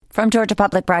From Georgia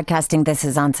Public Broadcasting, this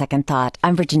is On Second Thought.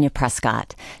 I'm Virginia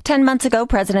Prescott. 10 months ago,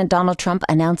 President Donald Trump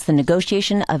announced the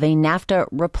negotiation of a NAFTA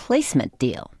replacement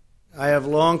deal. I have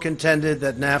long contended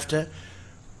that NAFTA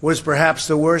was perhaps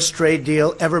the worst trade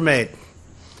deal ever made.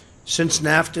 Since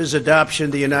NAFTA's adoption,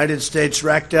 the United States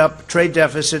racked up trade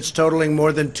deficits totaling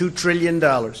more than $2 trillion,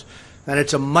 and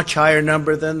it's a much higher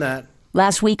number than that.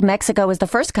 Last week, Mexico was the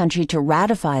first country to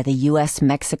ratify the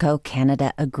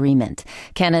U.S.-Mexico-Canada agreement.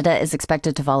 Canada is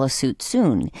expected to follow suit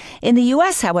soon. In the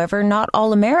U.S., however, not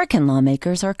all American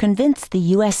lawmakers are convinced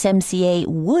the USMCA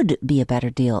would be a better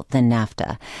deal than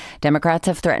NAFTA. Democrats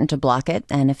have threatened to block it,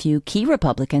 and a few key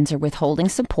Republicans are withholding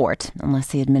support unless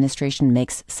the administration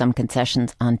makes some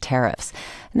concessions on tariffs.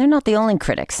 And they're not the only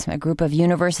critics. A group of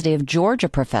University of Georgia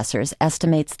professors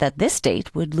estimates that this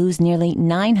state would lose nearly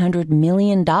 $900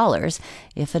 million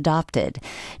if adopted.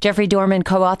 Jeffrey Dorman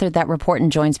co-authored that report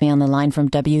and joins me on the line from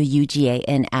WUGA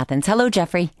in Athens. Hello,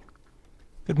 Jeffrey.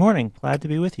 Good morning. Glad to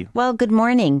be with you. Well, good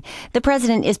morning. The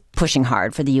president is pushing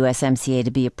hard for the USMCA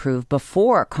to be approved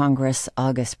before Congress'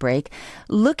 August break.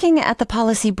 Looking at the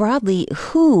policy broadly,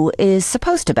 who is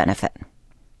supposed to benefit?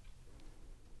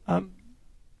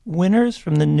 Winners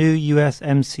from the new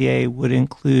USMCA would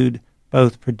include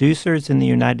both producers in the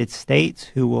United States,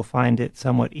 who will find it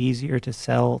somewhat easier to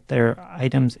sell their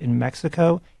items in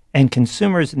Mexico, and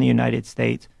consumers in the United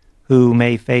States, who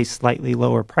may face slightly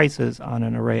lower prices on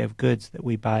an array of goods that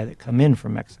we buy that come in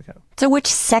from Mexico. So which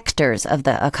sectors of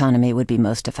the economy would be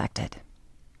most affected?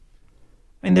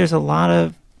 I mean, there's a lot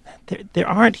of... There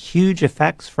aren't huge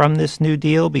effects from this new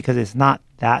deal because it's not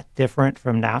that different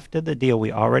from NAFTA, the deal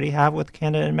we already have with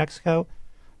Canada and Mexico.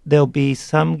 There'll be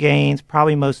some gains,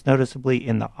 probably most noticeably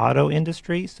in the auto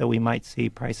industry, so we might see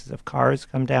prices of cars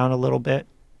come down a little bit.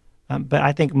 But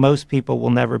I think most people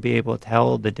will never be able to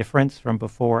tell the difference from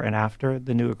before and after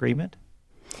the new agreement.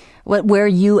 Where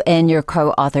you and your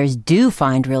co-authors do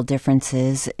find real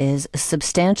differences is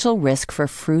substantial risk for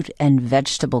fruit and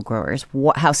vegetable growers.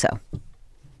 How so?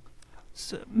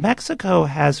 So Mexico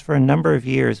has for a number of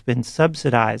years been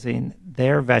subsidizing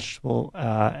their vegetable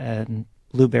and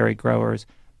blueberry growers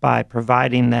by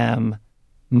providing them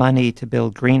money to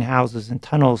build greenhouses and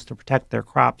tunnels to protect their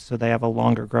crops so they have a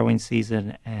longer growing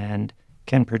season and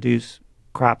can produce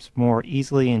crops more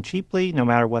easily and cheaply no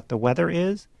matter what the weather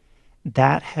is.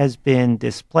 That has been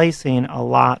displacing a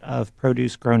lot of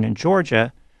produce grown in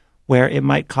Georgia, where it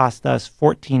might cost us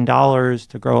 $14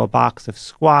 to grow a box of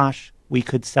squash. We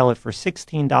could sell it for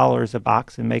 $16 a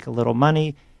box and make a little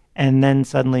money. And then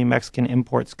suddenly Mexican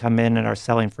imports come in and are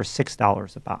selling for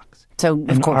 $6 a box. So,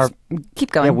 of course,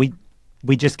 keep going. Yeah,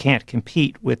 we just can't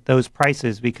compete with those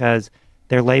prices because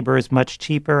their labor is much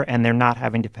cheaper and they're not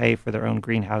having to pay for their own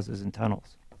greenhouses and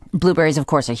tunnels. Blueberries, of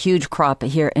course, a huge crop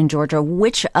here in Georgia.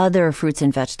 Which other fruits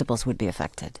and vegetables would be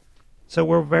affected? So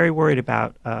we're very worried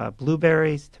about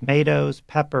blueberries, tomatoes,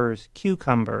 peppers,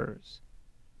 cucumbers,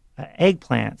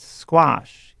 eggplants,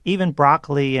 squash, even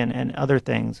broccoli and other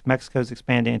things. Mexico's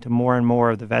expanding into more and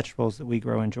more of the vegetables that we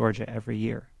grow in Georgia every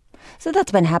year. So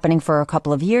that's been happening for a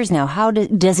couple of years now. How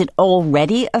does it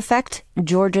already affect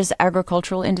Georgia's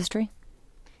agricultural industry?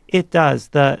 It does.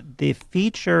 The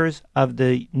features of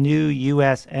the new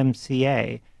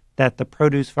USMCA that the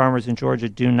produce farmers in Georgia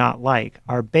do not like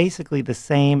are basically the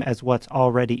same as what's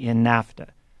already in NAFTA.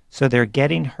 So they're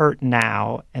getting hurt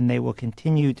now, and they will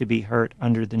continue to be hurt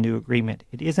under the new agreement.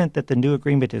 It isn't that the new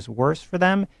agreement is worse for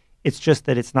them. It's just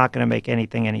that it's not going to make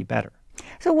anything any better.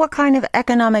 So what kind of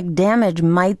economic damage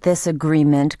might this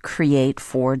agreement create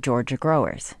for Georgia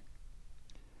growers?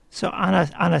 So on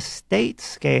a state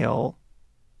scale,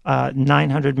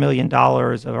 $900 million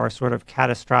of our sort of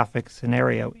catastrophic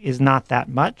scenario is not that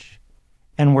much.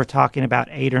 And we're talking about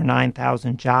 8,000 or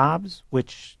 9,000 jobs,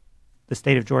 which the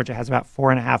state of Georgia has about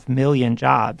 4.5 million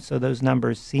jobs. So those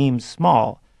numbers seem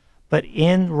small. But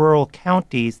in rural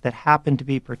counties that happen to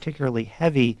be particularly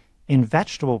heavy in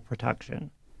vegetable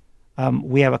production,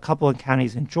 we have a couple of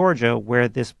counties in Georgia where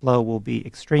this blow will be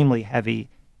extremely heavy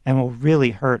and will really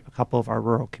hurt a couple of our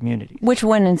rural communities. Which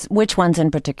ones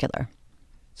in particular?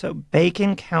 So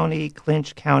Bacon County,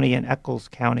 Clinch County, and Eccles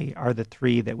County are the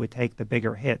three that would take the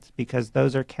bigger hits because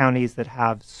those are counties that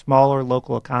have smaller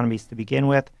local economies to begin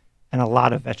with and a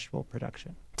lot of vegetable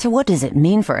production. So what does it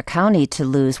mean for a county to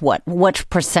lose what? What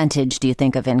percentage do you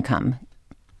think of income?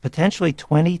 Potentially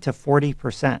 20 to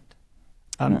 40%.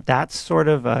 That's sort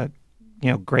of a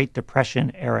Great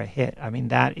Depression era hit. I mean,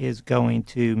 that is going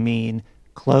to mean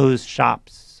closed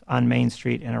shops on Main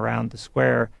Street and around the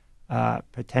square,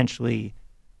 potentially,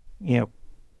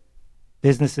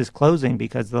 businesses closing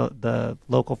because the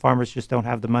local farmers just don't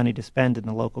have the money to spend in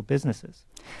the local businesses.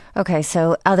 Okay,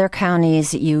 so other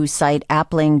counties, you cite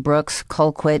Appling, Brooks,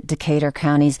 Colquitt, Decatur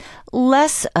counties,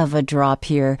 less of a drop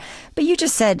here. But you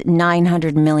just said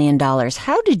 $900 million.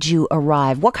 How did you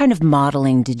arrive? What kind of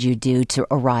modeling did you do to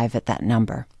arrive at that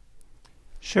number?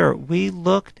 Sure. We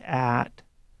looked at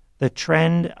the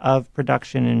trend of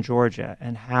production in Georgia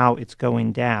and how it's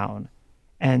going down,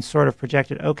 and sort of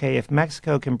projected, okay, if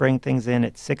Mexico can bring things in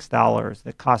at $6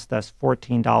 that cost us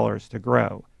 $14 to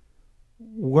grow,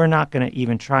 we're not going to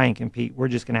even try and compete. We're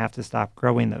just going to have to stop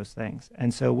growing those things.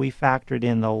 And so we factored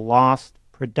in the lost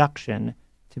production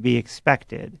to be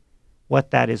expected,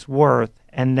 what that is worth,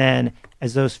 and then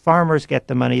as those farmers get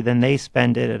the money, then they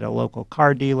spend it at a local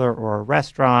car dealer or a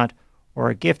restaurant or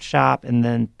a gift shop, and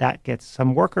then that gets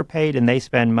some worker paid, and they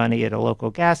spend money at a local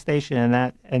gas station,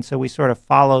 and so we sort of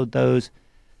followed those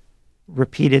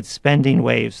repeated spending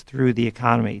waves through the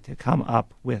economy to come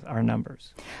up with our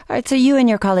numbers. All right, so you and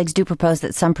your colleagues do propose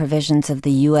that some provisions of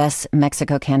the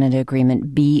U.S.-Mexico-Canada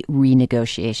agreement be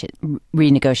renegotiated.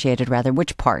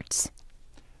 Which parts?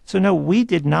 So no, we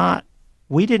didn't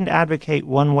advocate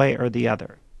one way or the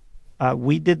other.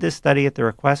 We did this study at the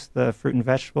request of the Fruit and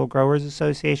Vegetable Growers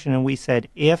Association, and we said,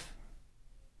 if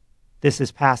this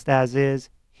is passed as is,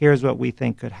 here's what we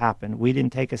think could happen. We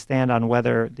didn't take a stand on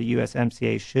whether the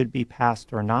USMCA should be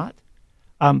passed or not.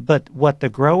 But what the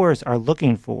growers are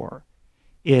looking for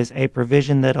is a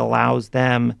provision that allows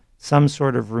them some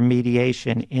sort of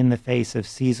remediation in the face of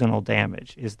seasonal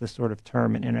damage, is the sort of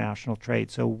term in international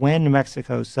trade. So when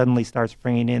Mexico suddenly starts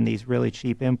bringing in these really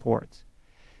cheap imports,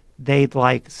 they'd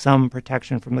like some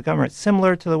protection from the government,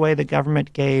 similar to the way the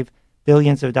government gave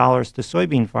billions of dollars to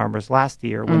soybean farmers last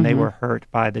year when they were hurt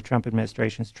by the Trump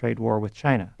administration's trade war with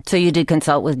China. So you did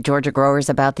consult with Georgia growers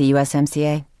about the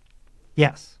USMCA?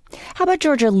 Yes. How about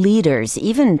Georgia leaders,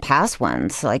 even past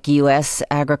ones, like U.S.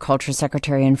 Agriculture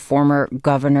Secretary and former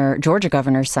Georgia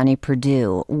Governor Sonny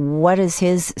Perdue? What is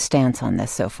his stance on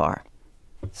this so far?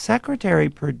 Secretary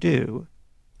Perdue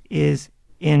is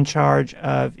in charge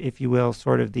of, if you will,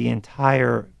 sort of the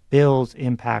entire bill's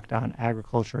impact on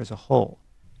agriculture as a whole.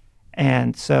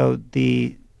 And so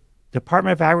the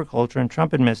Department of Agriculture and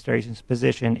Trump administration's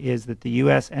position is that the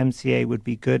USMCA would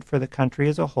be good for the country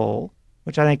as a whole,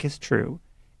 which I think is true.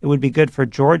 It would be good for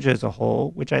Georgia as a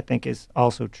whole, which I think is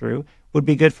also true. Would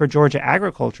be good for Georgia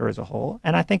agriculture as a whole.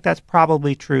 And I think that's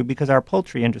probably true because our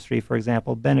poultry industry, for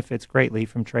example, benefits greatly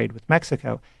from trade with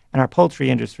Mexico. And our poultry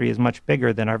industry is much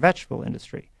bigger than our vegetable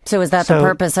industry. So is that the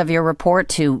purpose of your report,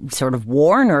 to sort of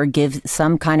warn or give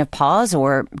some kind of pause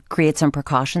or create some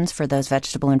precautions for those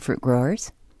vegetable and fruit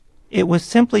growers? It was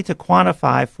simply to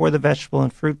quantify for the vegetable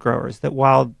and fruit growers that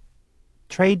while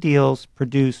trade deals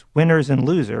produce winners and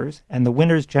losers, and the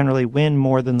winners generally win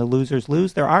more than the losers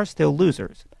lose, there are still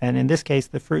losers. And in this case,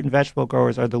 the fruit and vegetable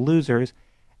growers are the losers,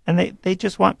 and they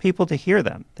just want people to hear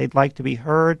them. They'd like to be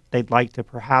heard. They'd like to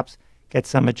perhaps get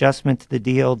some adjustment to the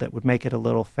deal that would make it a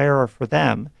little fairer for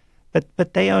them.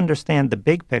 But they understand the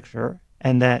big picture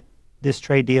and that this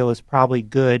trade deal is probably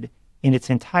good in its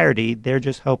entirety. They're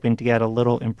just hoping to get a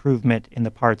little improvement in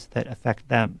the parts that affect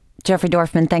them. Jeffrey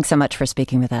Dorfman, thanks so much for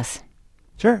speaking with us.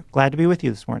 Sure. Glad to be with you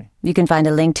this morning. You can find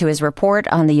a link to his report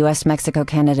on the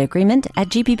U.S.-Mexico-Canada agreement at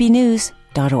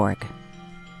gpbnews.org.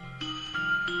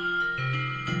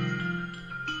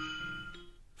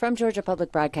 From Georgia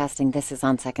Public Broadcasting, this is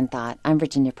On Second Thought. I'm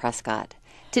Virginia Prescott.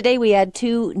 Today we add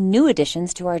 2 new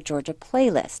additions to our Georgia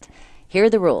playlist. Here are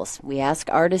the rules. We ask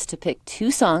artists to pick 2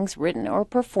 songs written or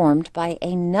performed by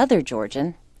another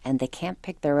Georgian, and they can't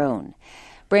pick their own.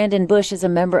 Brandon Bush is a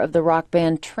member of the rock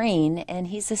band Train, and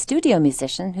he's a studio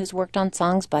musician who's worked on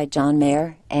songs by John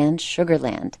Mayer and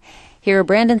Sugarland. Here are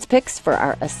Brandon's picks for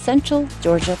our Essential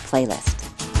Georgia playlist.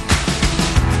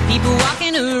 People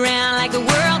walking around like the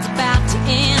world's about to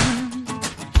end.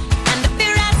 And if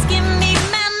you're asking me,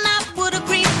 man, I would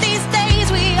agree these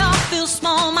days we all feel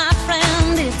small, my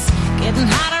friend. It's getting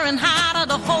hotter and hotter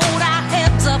to hold our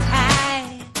heads up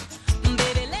high.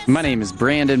 Baby, my name is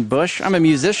Brandon Bush. I'm a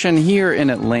musician here in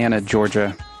Atlanta,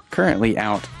 Georgia, currently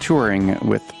out touring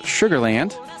with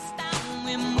Sugarland.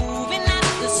 we're moving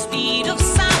at the speed of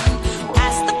sound.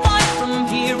 Past the point from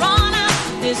here on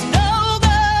out, there's no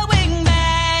going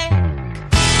back.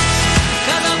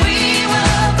 'Cause we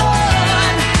were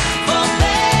born for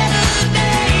better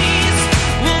days.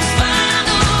 We'll find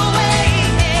a way,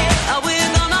 yeah.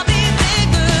 We're gonna be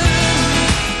bigger.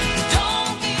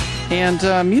 Don't give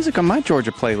And music on my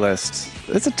Georgia playlist.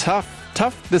 It's a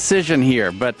tough decision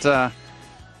here, but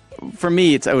for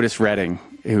me, it's Otis Redding.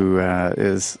 who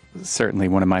is certainly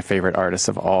one of my favorite artists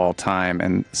of all time,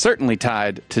 and certainly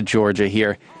tied to Georgia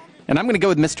here. And I'm going to go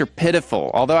with Mr.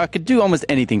 Pitiful, although I could do almost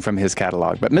anything from his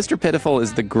catalog. But Mr. Pitiful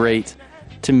is the great,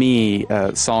 to me,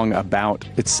 song about,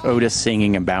 it's Otis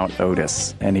singing about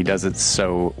Otis, and he does it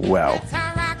so well.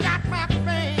 Time I got my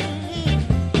fame,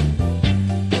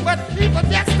 but people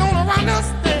just don't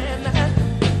understand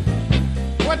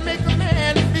what makes a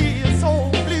man feel so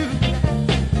blue.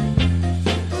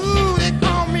 Ooh, they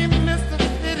call me Mr.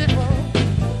 Pitiful,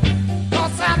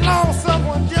 'cause I lost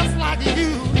someone just like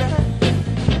you.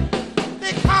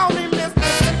 They call me Mr.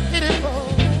 Pitiful.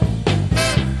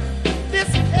 This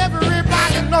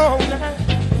everybody knows now.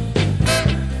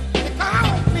 They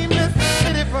call me Mr.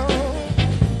 Pitiful.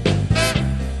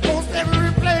 Most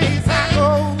every place I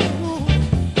go,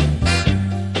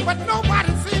 but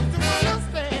nobody seems to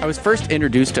understand. I was first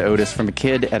introduced to Otis from a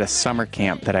kid at a summer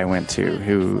camp that I went to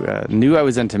who knew I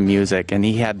was into music, and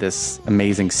he had this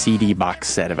amazing CD box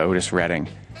set of Otis Redding.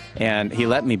 And he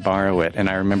let me borrow it, and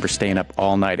I remember staying up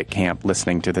all night at camp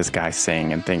listening to this guy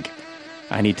sing and think,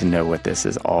 I need to know what this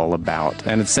is all about.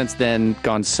 And it's since then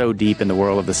gone so deep in the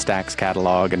world of the Stax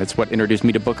catalog, and it's what introduced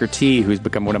me to Booker T, who's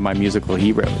become one of my musical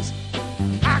heroes.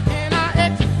 How can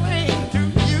I explain to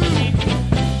you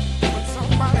when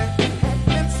somebody has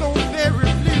been so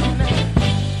very blue now?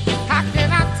 How can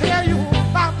I tell you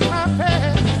about my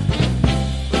past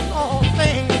when all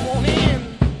things won't end?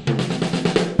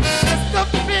 Mr.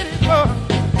 Pitiful,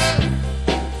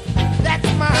 that's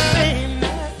my name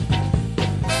now.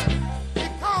 They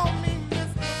call me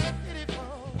Mr. Pitiful.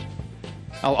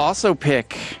 I'll also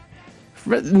pick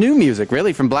new music,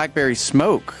 really, from Blackberry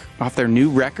Smoke off their new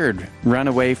record, Run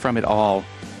Away From It All.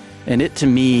 And it, to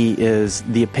me, is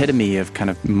the epitome of kind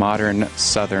of modern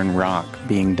Southern rock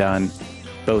being done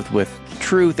both with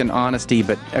truth and honesty,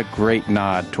 but a great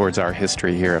nod towards our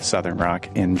history here of Southern rock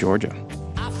in Georgia.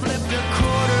 I flipped a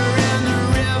quarter in the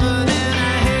river, then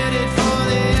I headed for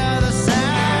the other side.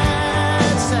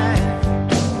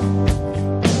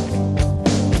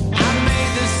 I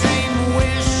made the same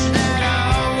wish that I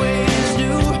always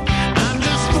knew. I'm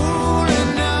just fool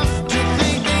enough to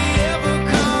think they ever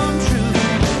come true.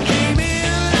 Came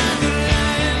in like a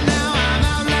lion, now I'm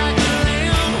out like a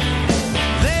lamb.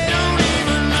 They don't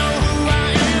even know who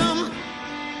I am.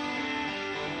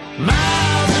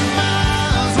 Miles and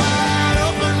miles wide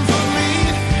open for me.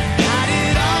 Got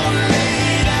it all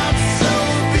laid out so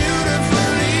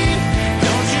beautifully.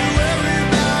 Don't you worry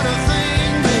about a thing,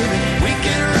 baby. We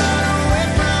can run away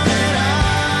from it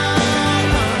all.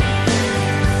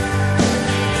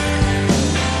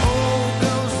 Old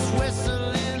ghosts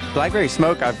whistling. Blackberry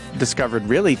Smoke I've discovered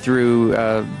really through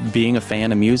being a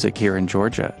fan of music here in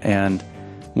Georgia and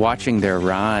watching their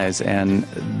rise and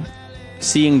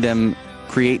seeing them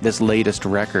create this latest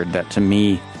record that, to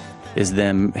me, is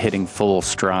them hitting full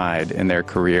stride in their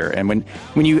career. And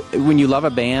when you love a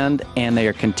band and they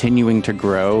are continuing to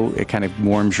grow, it kind of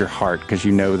warms your heart because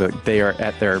you know that they are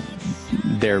at their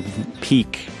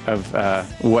peak of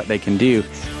what they can do.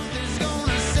 It's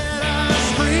gonna set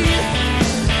us free.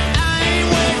 I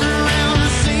ain't waiting around to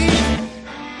see.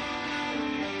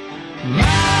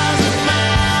 Miles and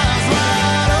miles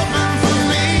wide open for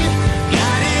me.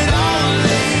 Got it all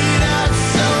laid out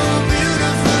so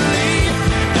beautifully.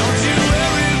 Don't you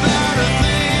worry about a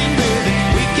thing, baby.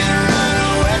 We can run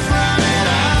away from it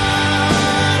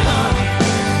all.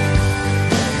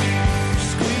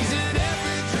 Squeezing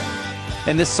every drop.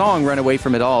 And this song, Run Away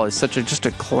From It All, is just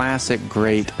a classic,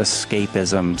 great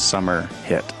escapism summer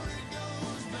hit.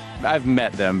 I've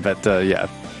met them, but yeah,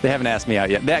 they haven't asked me out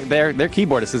yet. Their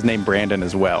keyboardist is named Brandon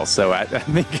as well, so I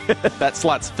think that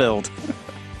slot's filled.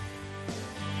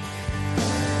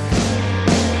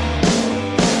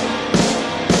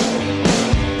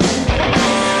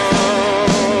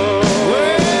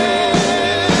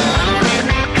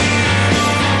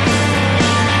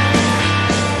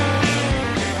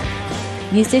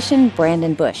 Musician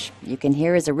Brandon Bush. You can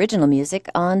hear his original music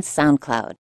on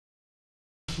SoundCloud.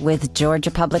 With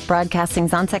Georgia Public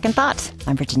Broadcasting's On Second Thought,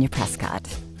 I'm Virginia Prescott.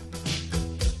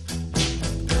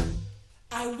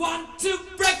 I want to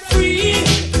break free.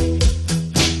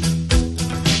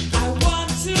 I want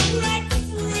to break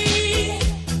free.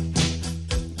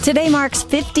 Today marks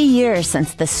 50 years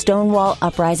since the Stonewall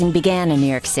Uprising began in New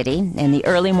York City. In the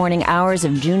early morning hours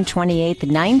of June 28,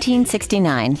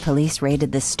 1969, police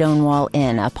raided the Stonewall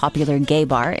Inn, a popular gay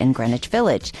bar in Greenwich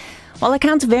Village. While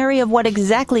accounts vary of what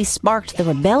exactly sparked the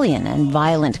rebellion and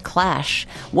violent clash,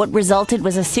 what resulted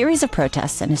was a series of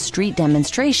protests and street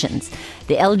demonstrations.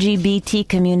 The LGBT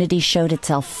community showed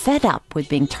itself fed up with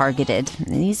being targeted.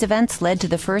 These events led to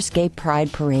the first gay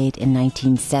pride parade in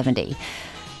 1970.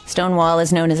 Stonewall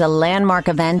is known as a landmark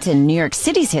event in New York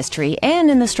City's history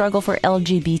and in the struggle for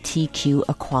LGBTQ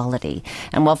equality.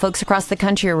 And while folks across the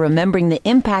country are remembering the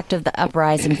impact of the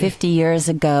uprising 50 years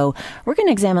ago, we're going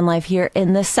to examine life here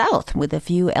in the South with a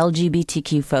few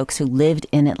LGBTQ folks who lived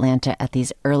in Atlanta at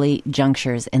these early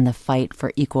junctures in the fight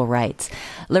for equal rights.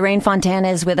 Lorraine Fontana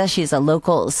is with us. She's a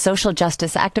local social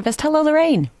justice activist. Hello,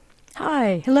 Lorraine.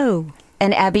 Hi, hello.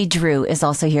 And Abby Drew is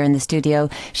also here in the studio.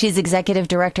 She's executive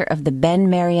director of the Ben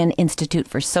Marion Institute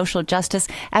for Social Justice.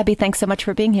 Abby, thanks so much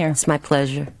for being here. It's my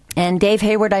pleasure. And Dave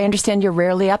Hayward, I understand you're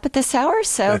rarely up at this hour,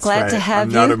 so That's glad right. to have I'm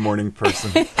you. not a morning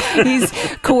person. He's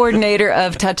coordinator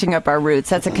of Touching Up Our Roots.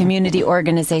 That's a community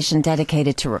organization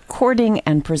dedicated to recording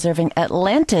and preserving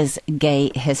Atlanta's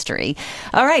gay history.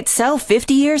 All right, so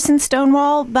 50 years since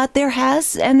Stonewall, but there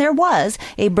was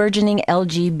a burgeoning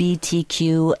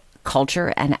LGBTQ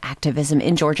culture and activism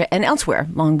in Georgia and elsewhere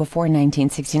long before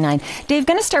 1969. Dave,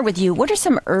 going to start with you. What are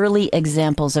some early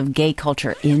examples of gay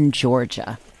culture in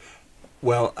Georgia?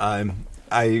 Well,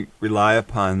 I rely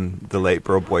upon the late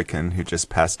Burl Boykin, who just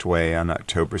passed away on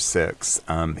October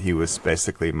 6th. He was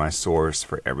basically my source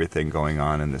for everything going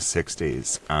on in the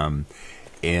 60s.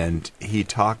 And he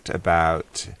talked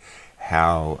about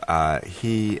how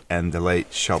he and the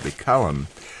late Shelby Cullum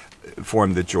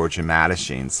formed the Georgia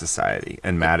Mattachine Society,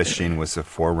 and Mattachine was a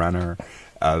forerunner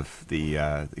of the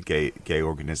gay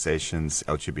organizations,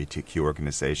 LGBTQ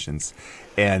organizations,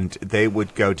 and they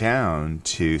would go down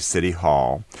to City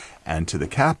Hall and to the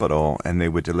Capitol, and they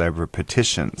would deliver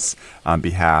petitions on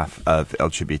behalf of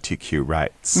LGBTQ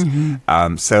rights.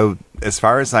 Mm-hmm. So as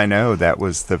far as I know, that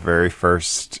was the very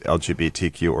first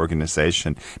LGBTQ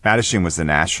organization. Mattachine was a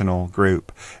national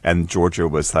group, and Georgia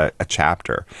was a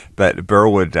chapter. But Burr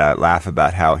would laugh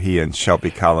about how he and Shelby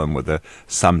Cullum were the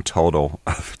sum total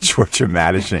of Georgia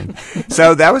Mattachine.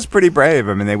 So that was pretty brave.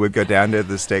 I mean, they would go down to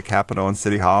the state capitol and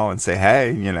City Hall and say, hey,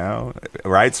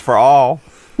 rights for all.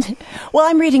 Well,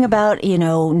 I'm reading about,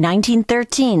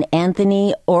 1913,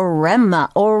 Anthony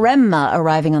Oremma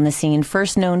arriving on the scene,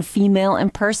 first known female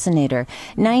impersonator.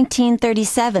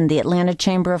 1937, the Atlanta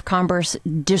Chamber of Commerce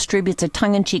distributes a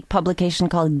tongue-in-cheek publication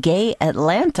called Gay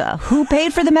Atlanta. Who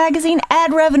paid for the magazine?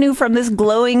 Ad revenue from this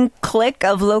glowing clique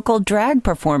of local drag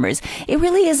performers. It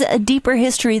really is a deeper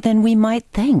history than we might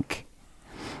think.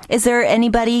 Is there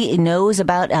anybody who knows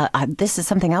about, this is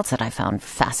something else that I found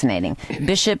fascinating,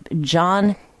 Bishop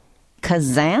John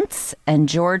Kazantz and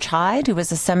George Hyde, who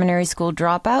was a seminary school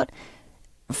dropout,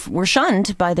 were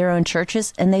shunned by their own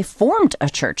churches, and they formed a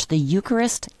church, the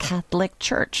Eucharist Catholic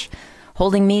Church,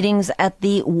 holding meetings at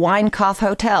the Weinkauf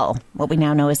Hotel, what we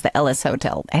now know as the Ellis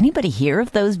Hotel. Anybody hear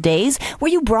of those days? Were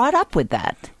you brought up with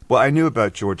that? Well, I knew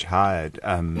about George Hyde,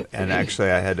 and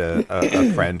actually I had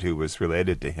a friend who was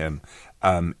related to him.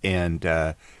 And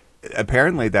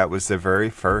apparently that was the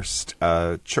very first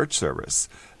church service,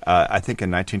 I think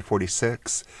in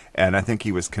 1946. And I think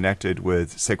he was connected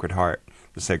with Sacred Heart,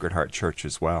 the Sacred Heart Church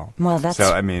as well. Well, that's...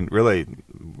 So, I mean, really,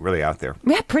 really out there.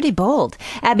 Yeah, pretty bold.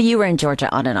 Abby, you were in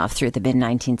Georgia on and off through the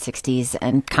mid-1960s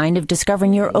and kind of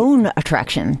discovering your own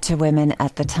attraction to women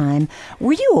at the time.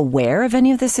 Were you aware of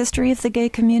any of this history of the gay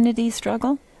community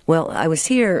struggle? Well, I was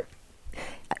here.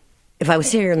 If I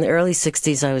was here in the early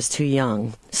 60s, I was too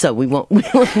young. So we won't.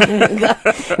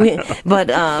 But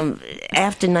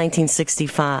after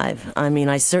 1965, I mean,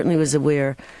 I certainly was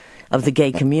aware of the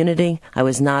gay community. I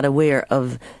was not aware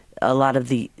of a lot of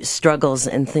the struggles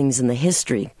and things in the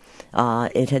history.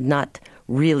 It had not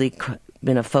really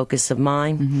been a focus of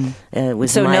mine. Mm-hmm. It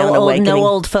was so my own awakening. No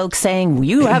old folks saying,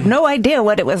 you have no idea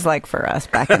what it was like for us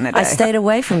back in the day. I stayed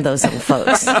away from those old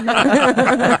folks.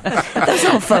 Those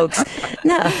old folks.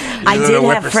 No, I did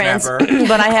have friends,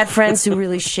 but I had friends who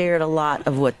really shared a lot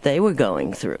of what they were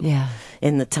going through. Yeah.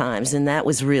 In the times, and that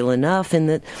was real enough. And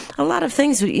that a lot of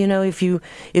things, if you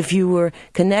were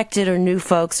connected or knew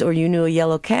folks, or you knew a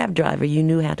yellow cab driver, you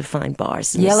knew how to find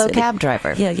bars. In Yellow the city. cab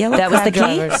driver. Yeah, yellow that cab was the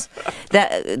drivers.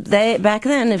 Back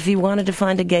then, if you wanted to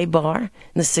find a gay bar in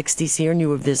the 60s here, and you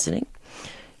were visiting,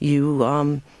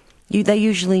 they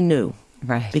usually knew.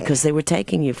 Right. Because they were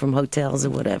taking you from hotels or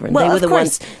whatever. And well,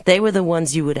 they were the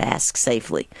ones you would ask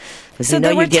safely. So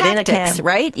there were tactics,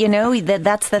 right?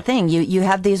 That's the thing. You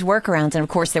have these workarounds. And of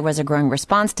course, there was a growing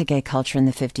response to gay culture in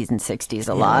the 50s and 60s.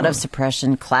 A lot of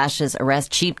suppression, clashes,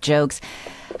 arrests, cheap jokes.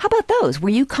 How about those? Were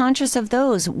you conscious of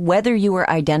those, whether you were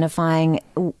identifying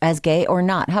as gay or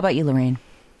not? How about you, Lorraine?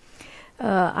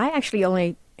 I actually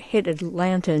only hit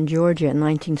Atlanta and Georgia in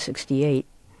 1968,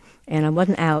 and I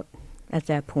wasn't out at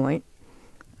that point.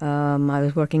 I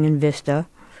was working in Vista,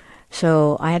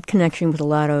 so I had connection with a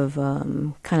lot of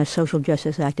kind of social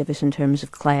justice activists in terms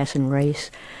of class and race,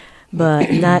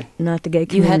 but not the gay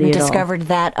community You hadn't at all. discovered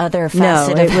that other No,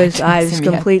 facet it of was. I was activism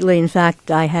yet. completely. In fact,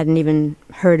 I hadn't even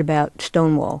heard about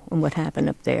Stonewall and what happened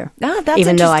up there. Ah, that's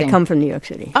even though I interesting. come from New York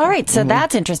City. All right, so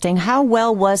that's interesting. How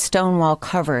well was Stonewall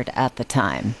covered at the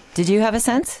time? Did you have a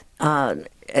sense?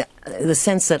 The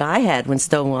sense that I had when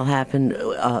Stonewall happened,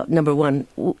 number one,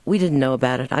 we didn't know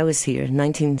about it. I was here in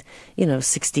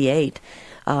 1968.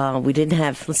 We didn't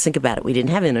have, let's think about it, we didn't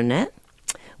have internet.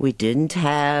 We didn't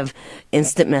have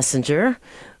instant messenger.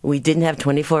 We didn't have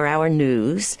 24-hour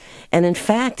news. And in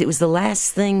fact, it was the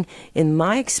last thing in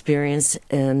my experience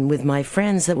and with my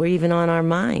friends that were even on our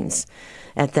minds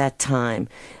at that time.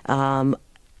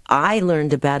 I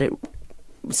learned about it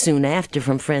soon after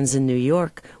from friends in New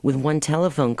York with one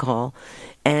telephone call.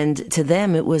 And to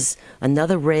them, it was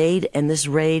another raid, and this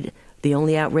raid, the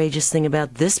only outrageous thing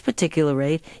about this particular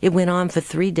raid, it went on for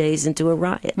 3 days into a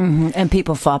riot. And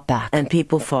people fought back. And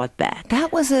people fought back.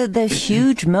 That was the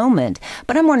huge moment.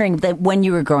 But I'm wondering that when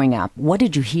you were growing up, what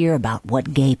did you hear about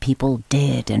what gay people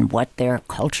did and what their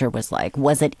culture was like?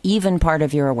 Was it even part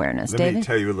of your awareness, Let David? me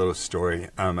tell you a little story.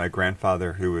 My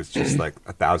grandfather, who was just like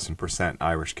 1,000%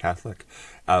 Irish Catholic,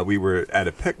 we were at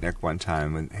a picnic one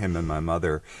time with him and my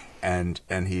mother, and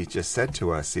he just said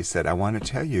to us, he said, I want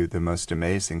to tell you the most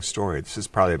amazing story. This is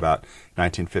probably about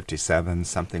 1957,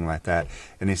 something like that.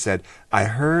 And he said, I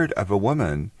heard of a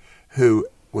woman who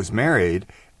was married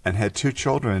and had 2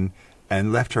 children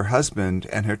and left her husband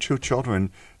and her 2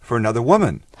 children for another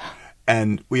woman.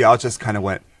 And we all just kind of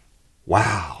went,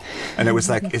 wow. And it was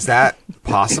like, is that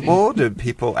possible? Did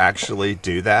people actually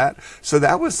do that? So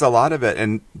that was a lot of it.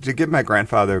 And to give my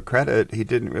grandfather credit, he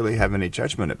didn't really have any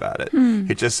judgment about it.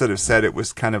 He just sort of said it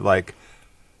was kind of like,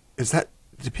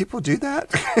 do people do that?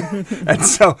 And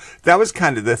so that was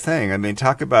kind of the thing. I mean,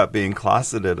 talk about being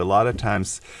closeted. A lot of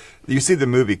times you see the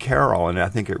movie Carol, and I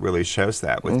think it really shows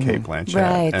that with Cate Blanchett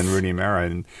Right. and Rooney Mara,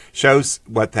 and shows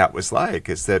what that was like,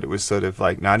 is that it was sort of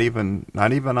like not even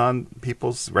on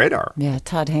people's radar. Yeah,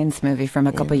 Todd Haynes movie from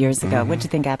a couple years ago. What'd you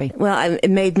think, Abby? Well,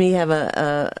 it made me have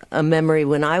a memory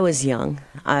when I was young.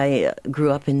 I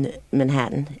grew up in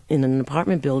Manhattan in an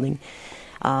apartment building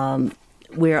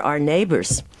where our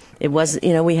neighbors, it was,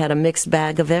 we had a mixed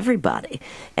bag of everybody.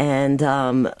 And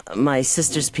my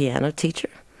sister's piano teacher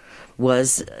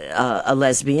was a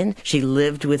lesbian. She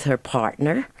lived with her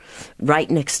partner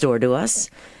right next door to us.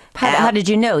 How did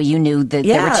you know? You knew that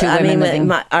there were 2 women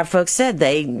living? Our folks said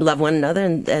they love one another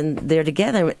and they're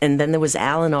together. And then there was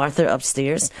Al and Arthur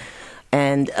upstairs.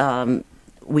 And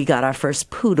we got our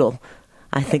first poodle.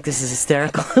 I think this is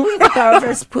hysterical. We got our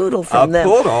first poodle from them.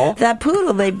 Poodle? That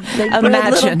poodle, they bred a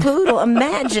little poodle.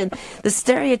 Imagine the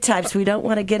stereotypes we don't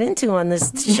want to get into on this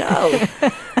show.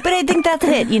 But I think that's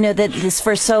it. That this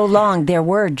for so long there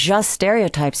were just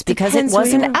stereotypes because Depends it where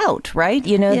you wasn't are. out, right?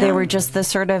 They Yeah. were just the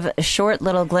sort of short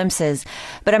little glimpses.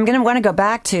 But I'm going to want to go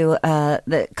back to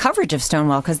the coverage of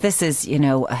Stonewall because this is,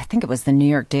 I think it was the New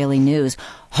York Daily News.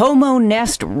 Homo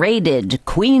nest raided,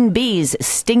 queen bees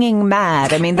stinging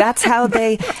mad. I mean, that's how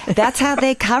they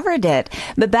covered it.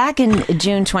 But back in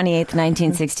June 28th,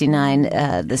 1969,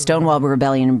 the Stonewall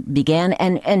Rebellion began.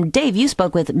 And Dave, you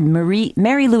spoke with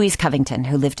Mary Louise Covington,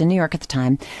 who lived in New York at the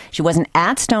time. She wasn't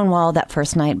at Stonewall that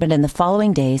first night, but in the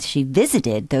following days, she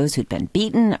visited those who'd been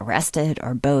beaten, arrested,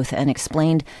 or both, and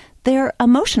explained their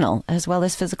emotional as well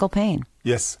as physical pain.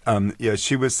 Yes.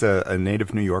 She was a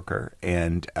native New Yorker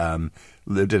and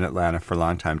lived in Atlanta for a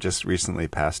long time, just recently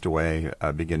passed away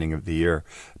beginning of the year.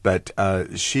 But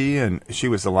she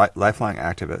was a lifelong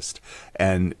activist,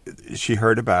 and she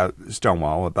heard about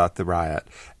Stonewall, about the riot,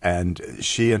 and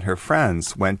she and her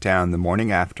friends went down the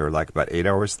morning after, like about 8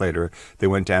 hours later, they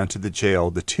went down to the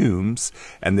jail, the Tombs,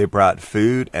 and they brought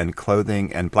food and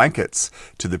clothing and blankets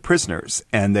to the prisoners.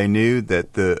 And they knew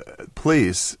that the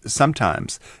police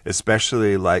sometimes,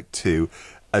 especially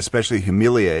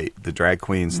humiliate the drag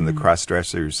queens and the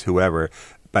cross-dressers, whoever,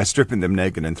 by stripping them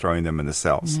naked and throwing them in the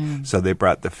cells. So they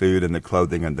brought the food and the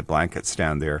clothing and the blankets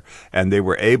down there, and they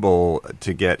were able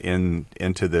to get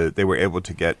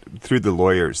through the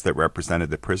lawyers that represented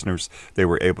the prisoners, they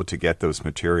were able to get those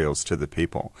materials to the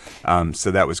people.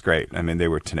 So that was great. I mean, they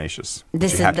were tenacious.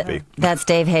 That's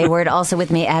Dave Hayward. Also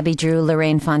with me, Abby Drew,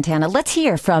 Lorraine Fontana. Let's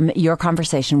hear from your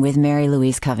conversation with Mary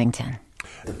Louise Covington.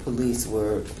 The police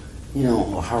were,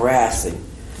 harassing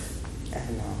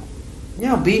and,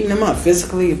 beating them up,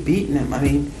 physically beating them. I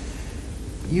mean,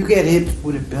 you get hit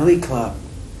with a billy club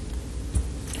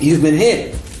you've been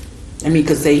hit. I mean,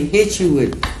 because they hit you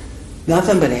with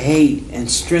nothing but hate and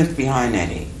strength behind that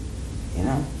hate, you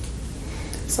know?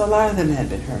 So a lot of them had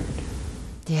been hurt.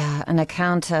 Yeah, an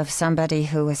account of somebody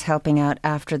who was helping out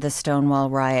after the Stonewall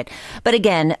riot. But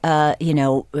again,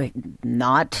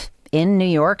 not in New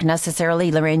York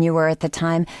necessarily. Lorraine, you were at the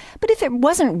time. But if it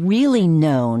wasn't really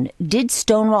known, did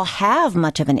Stonewall have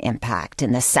much of an impact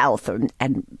in the South,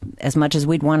 and as much as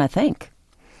we'd want to think?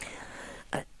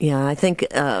 Yeah, I think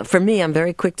for me, I'm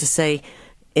very quick to say,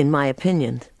 in my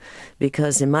opinion,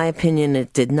 because in my opinion,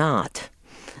 it did not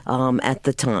at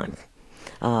the time.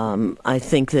 I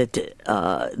think that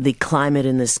the climate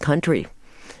in this country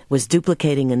was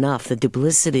duplicating enough. The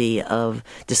duplicity of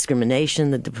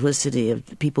discrimination, the duplicity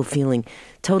of people feeling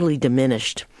totally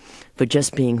diminished for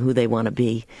just being who they want to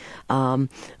be,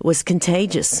 was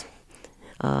contagious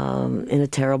in a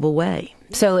terrible way.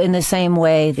 So in the same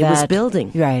way that... It was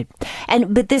building. Right.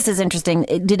 But this is interesting.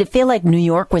 Did it feel like New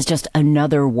York was just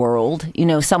another world? You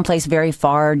know, someplace very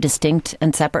far, distinct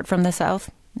and separate from the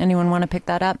South? Anyone want to pick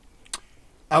that up?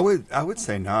 I would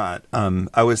say not.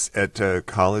 I was at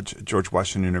college, George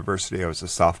Washington University. I was a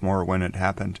sophomore when it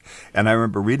happened, and I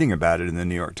remember reading about it in the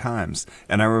New York Times.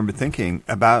 And I remember thinking,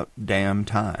 about damn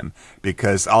time,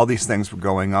 because all these things were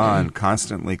going on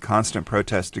constantly, constant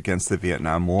protest against the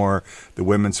Vietnam War, the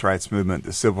women's rights movement,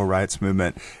 the civil rights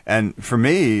movement. And for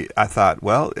me, I thought,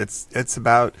 well, it's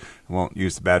about, I won't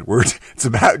use the bad word, it's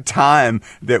about time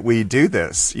that we do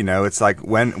this. You know, it's like,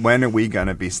 when are we going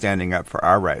to be standing up for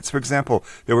our rights? For example,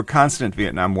 there were constant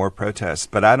Vietnam War protests,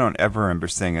 but I don't ever remember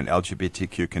seeing an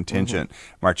LGBTQ contingent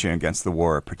marching against the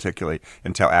war, particularly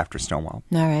until after Stonewall.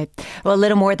 All right. Well, a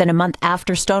little more than a month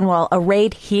after Stonewall, a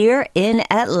raid here in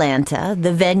Atlanta.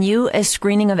 The venue, a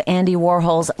screening of Andy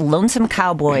Warhol's Lonesome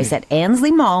Cowboys at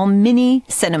Ansley Mall Mini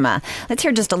Cinema. Let's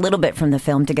hear just a little bit from the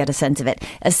film to get a sense of it.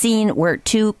 A scene where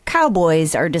two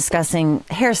cowboys are discussing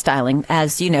hairstyling,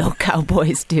 as you know,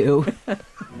 cowboys do.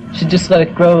 Should just let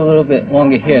it grow a little bit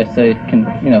longer here so you can,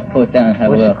 pull it down and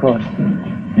have a little. Of course.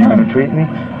 You gonna treat me?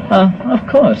 Of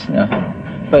course,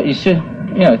 But you should,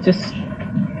 just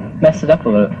mess it up a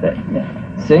little bit. Yeah.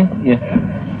 See? You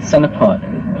center part.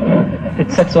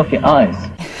 It sets off your eyes.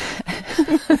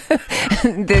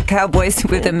 The cowboys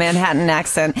with a Manhattan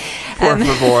accent. Por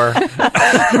favor.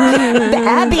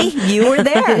 Abby, you were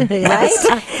there, right?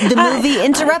 The movie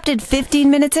interrupted 15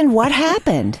 minutes in. What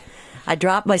happened? I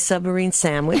dropped my submarine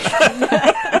sandwich.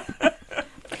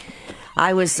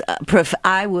 I was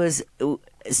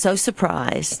so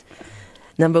surprised.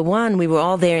 Number one, we were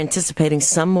all there anticipating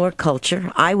some more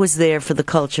culture. I was there for the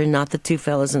culture, not the two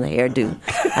fellows in the hairdo.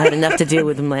 I had enough to deal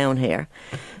with my own hair.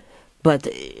 But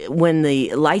when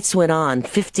the lights went on,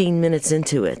 15 minutes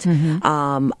into it,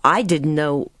 I didn't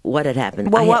know what had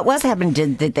happened. Well, what was happening?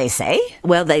 Did they say?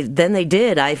 Well, they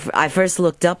did. I first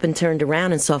looked up and turned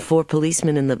around and saw 4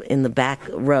 policemen in the back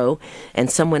row,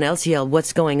 and someone else yelled,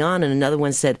 "What's going on?" And another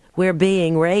one said, "We're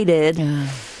being raided."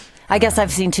 I guess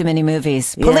I've seen too many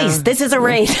movies. Police, this is a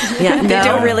raid. Yeah, they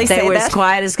don't really say that. They were as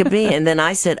quiet as could be. And then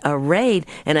I said, "A raid?"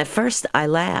 And at first I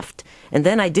laughed. And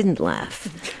then I didn't laugh.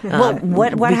 Well,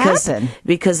 what happened?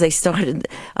 Because they started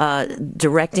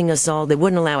directing us all. They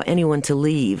wouldn't allow anyone to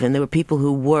leave. And there were people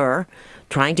who were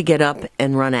trying to get up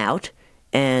and run out.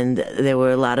 And there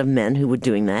were a lot of men who were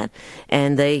doing that.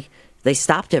 And they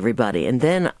stopped everybody. And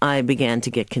then I began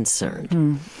to get concerned.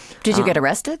 Did you get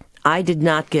arrested? I did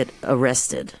not get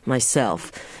arrested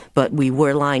myself. But we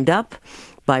were lined up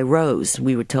by rows.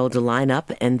 We were told to line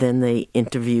up, and then they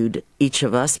interviewed each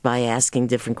of us by asking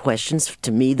different questions.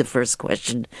 To me, the first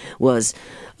question was,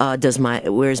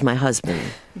 where's my husband?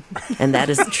 And that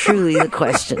is truly the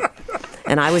question.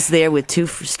 And I was there with 2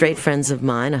 straight friends of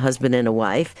mine, a husband and a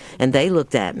wife, and they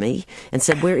looked at me and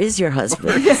said, "Where is your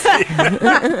husband?" What?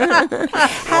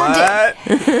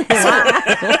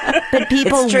 But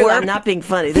people it's true. were I'm not being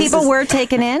funny. People were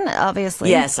taken in, obviously.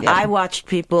 Yes, yeah. I watched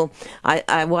people.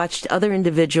 I watched other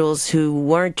individuals who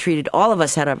weren't treated. All of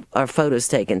us had our photos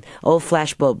taken. Old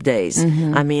flashbulb days.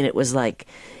 I mean, it was like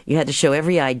you had to show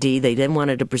every ID. They then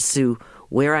wanted to pursue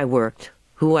where I worked,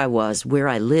 who I was, where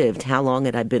I lived, how long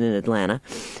had I been in Atlanta,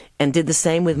 and did the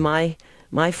same with my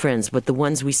friends. But the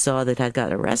ones we saw that had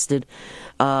got arrested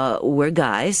were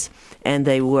guys, and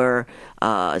they were,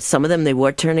 some of them, they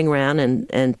were turning around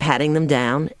and patting them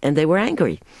down, and they were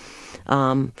angry.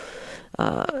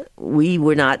 We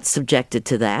were not subjected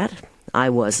to that. I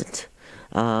wasn't.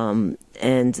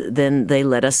 And then they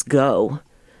let us go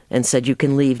and said, "You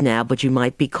can leave now, but you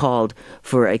might be called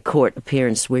for a court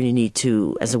appearance where you need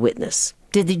to as a witness."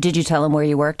 Did you tell them where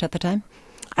you worked at the time?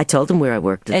 I told them where I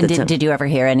worked at And the time. did you ever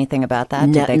hear anything about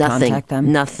that? Did they nothing, contact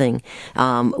them? Nothing.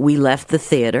 We left the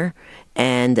theater,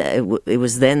 and it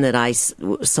was then that I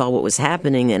saw what was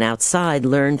happening, and outside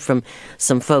learned from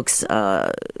some folks,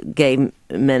 gay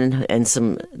men and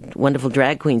some wonderful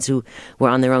drag queens who were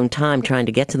on their own time trying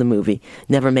to get to the movie,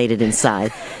 never made it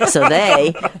inside. So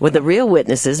they were the real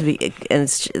witnesses, and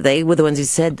they were the ones who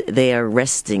said they are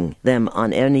arresting them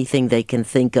on anything they can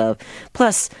think of.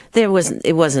 Plus, it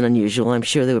wasn't unusual. I'm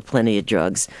sure there were plenty of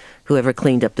drugs. Whoever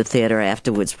cleaned up the theater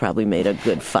afterwards probably made a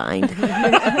good find.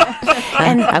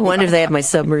 And I wonder if they had my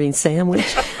submarine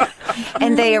sandwich.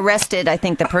 And they arrested, I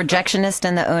think, the projectionist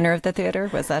and the owner of the theater.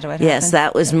 Was that what happened? Yes,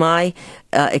 that was my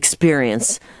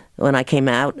experience when I came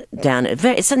out down.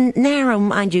 It's a narrow,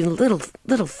 mind you, little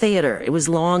theater. It was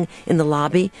long in the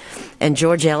lobby, and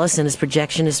George Ellis and his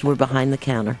projectionist were behind the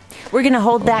counter. We're going to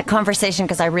hold that conversation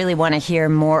because I really want to hear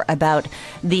more about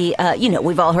the,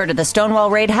 we've all heard of the Stonewall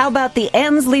Raid. How about the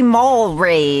Ansley Mall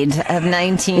Raid of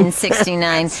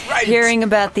 1969? Right. Hearing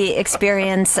about the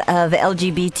experience of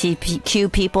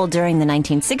LGBTQ people during the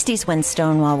 1960s when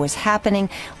Stonewall was happening.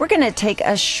 We're going to take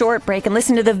a short break and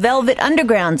listen to the Velvet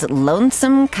Underground's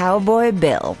Lonesome Cowboy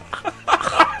Bill.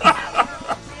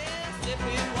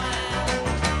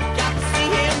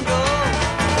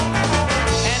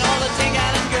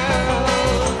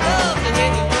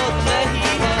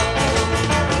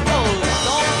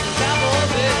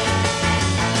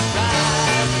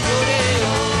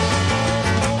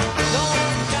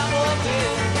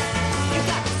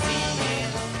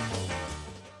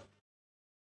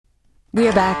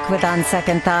 We're back with On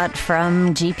Second Thought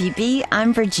from GPB.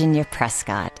 I'm Virginia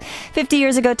Prescott. 50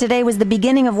 years ago today was the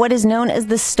beginning of what is known as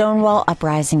the Stonewall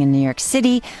Uprising in New York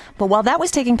City. But while that was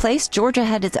taking place, Georgia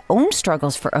had its own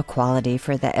struggles for equality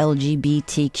for the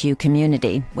LGBTQ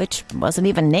community, which wasn't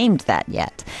even named that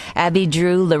yet. Abby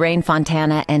Drew, Lorraine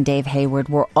Fontana, and Dave Hayward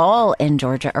were all in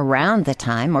Georgia around the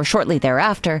time, or shortly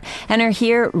thereafter, and are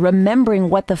here remembering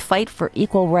what the fight for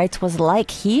equal rights was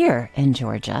like here in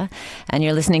Georgia. And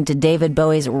you're listening to David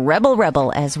Bowie's Rebel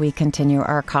Rebel as we continue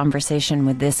our conversation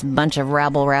with this bunch of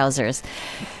rabble-rousers.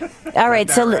 All right,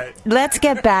 so let's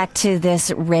get back to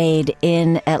this raid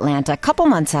in Atlanta. A couple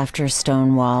months after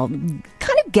Stonewall,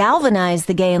 kind of galvanized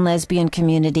the gay and lesbian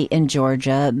community in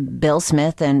Georgia. Bill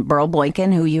Smith and Burl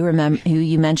Boykin, who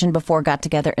you mentioned before, got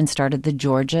together and started the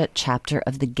Georgia chapter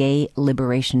of the Gay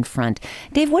Liberation Front.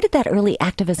 Dave, what did that early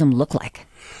activism look like?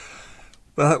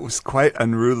 Well, it was quite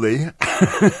unruly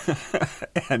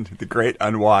and the great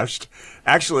unwashed.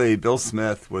 Actually, Bill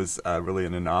Smith was really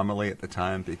an anomaly at the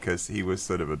time because he was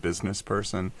sort of a business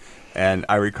person. And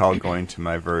I recall going to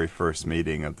my very first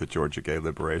meeting of the Georgia Gay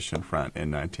Liberation Front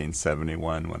in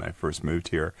 1971 when I first moved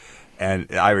here.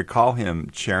 And I recall him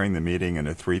chairing the meeting in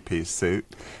a three-piece suit.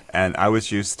 And I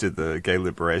was used to the Gay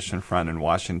Liberation Front in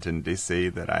Washington, D.C.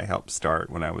 that I helped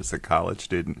start when I was a college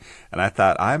student. And I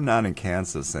thought, I'm not in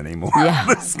Kansas anymore. Yeah.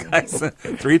 This guy's a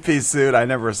three-piece suit. I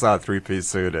never saw a three-piece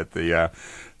suit at the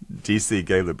D.C.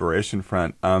 Gay Liberation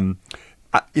Front.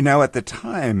 At the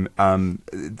time,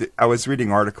 I was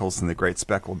reading articles in the Great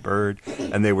Speckled Bird,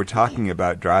 and they were talking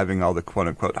about driving all the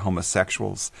quote-unquote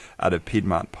homosexuals out of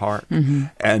Piedmont Park. Mm-hmm.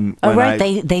 And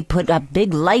they put up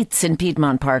big lights in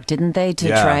Piedmont Park, didn't they, to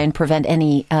try and prevent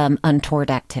any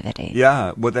untoward activity?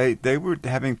 Yeah, well, they were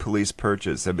having police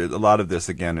purges. I mean, a lot of this,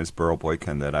 again, is Burl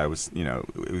Boykin that I was,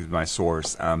 it was my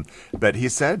source. But he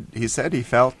said he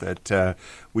felt that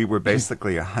we were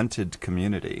basically a hunted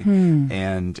community.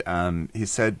 And he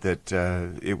said that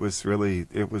it was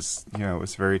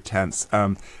very tense.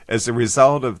 As a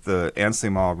result of the Ansley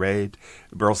Mall raid,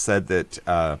 Burl said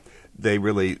that they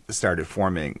really started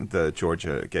forming the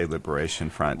Georgia Gay Liberation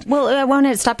Front. Well, I want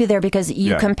to stop you there because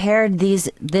you compared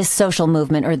this social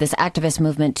movement or this activist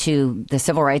movement to the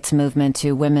civil rights movement,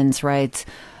 to women's rights.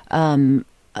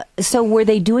 So were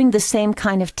they doing the same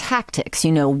kind of tactics,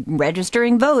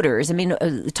 registering voters? I mean,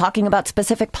 talking about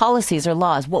specific policies or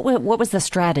laws. What was the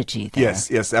strategy there?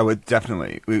 Yes, I would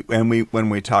definitely. When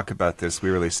we talk about this, we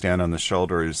really stand on the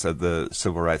shoulders of the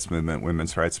civil rights movement,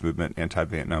 women's rights movement,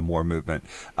 anti-Vietnam War movement.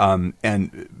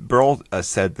 And Burl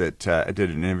said that, I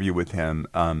did an interview with him,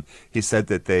 he said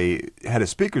that they had a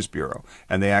speakers bureau,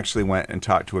 and they actually went and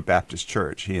talked to a Baptist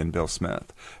church, he and Bill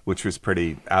Smith, which was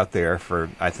pretty out there for,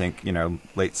 I think,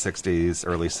 late 60s,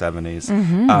 early 70s.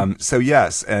 Mm-hmm. So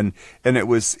yes, and it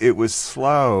was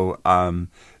slow.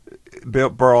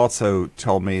 Burl also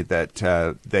told me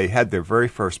that they had their very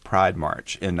first Pride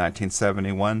March in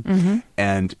 1971,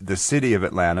 And the city of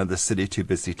Atlanta, the city too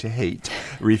busy to hate,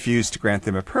 refused to grant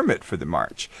them a permit for the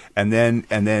march. And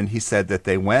then he said that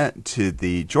they went to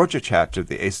the Georgia chapter of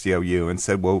the ACLU and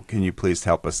said, well, can you please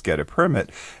help us get a permit?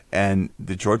 And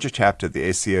the Georgia chapter of the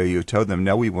ACLU told them,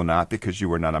 no, we will not, because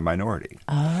you are not a minority.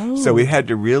 Oh. So we had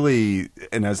to really,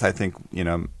 and as I think,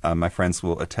 my friends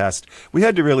will attest, we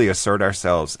had to really assert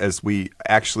ourselves as we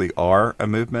actually are a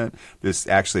movement. This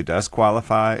actually does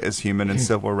qualify as human and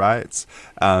civil rights,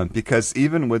 because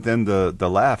even within the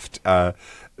left,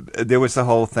 there was the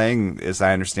whole thing, as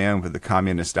I understand, with the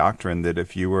communist doctrine that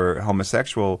if you were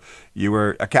homosexual, you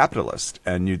were a capitalist,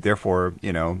 and you therefore,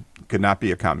 could not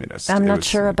be a communist. I'm not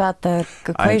sure about the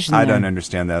equation. I there. don't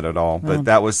understand that at all. But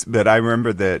but I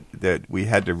remember that we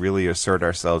had to really assert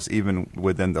ourselves, even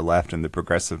within the left and the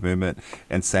progressive movement,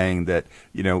 and saying that,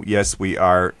 yes, we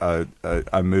are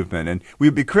a movement, and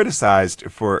we'd be criticized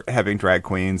for having drag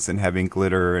queens and having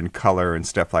glitter and color and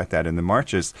stuff like that in the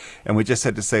marches, and we just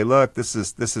had to say, look, this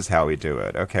is how we do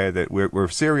it. Okay, that we're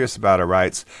serious about our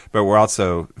rights, but we're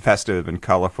also festive and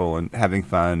colorful and having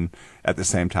fun. At the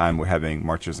same time, we're having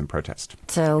marches and protests.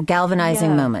 So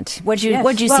galvanizing moment. What'd you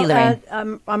Yes. see, Well,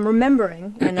 Lorraine? I'm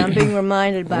remembering, and I'm being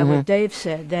reminded by what Dave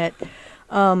said, that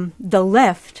the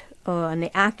left and the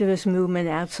activist movement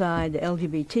outside the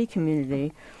LGBT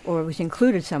community, or which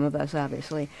included some of us,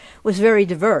 obviously, was very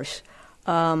diverse.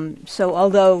 So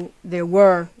although there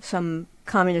were some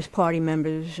Communist Party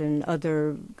members and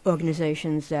other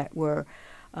organizations that were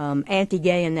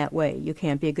anti-gay in that way. You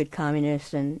can't be a good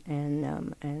communist and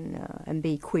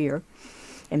be queer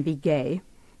and be gay.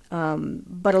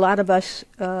 But a lot of us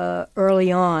early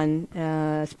on,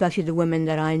 especially the women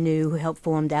that I knew who helped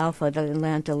form Alpha, the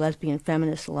Atlanta Lesbian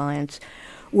Feminist Alliance,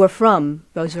 were from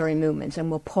those very movements and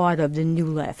were part of the New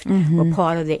Left, were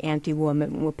part of the anti-war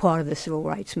movement, were part of the civil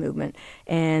rights movement,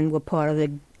 and were part of the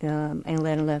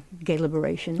Atlanta Gay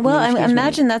Liberation. Well, I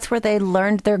imagine that's where they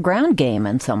learned their ground game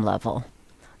on some level.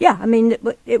 Yeah, I mean,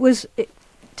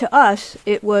 to us,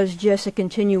 it was just a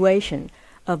continuation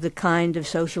of the kind of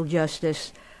social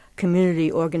justice community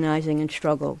organizing and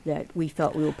struggle that we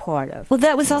felt we were part of. Well,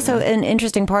 that was also an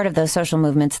interesting part of those social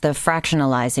movements, the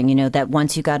fractionalizing, that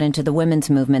once you got into the women's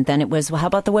movement, then it was, well, how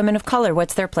about the women of color?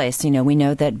 What's their place? We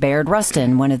know that Bayard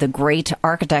Rustin, one of the great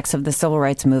architects of the civil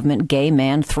rights movement, gay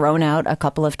man, thrown out a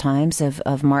couple of times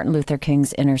of Martin Luther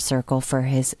King's inner circle for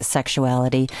his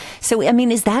sexuality. So, I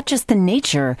mean, is that just the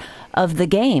nature of the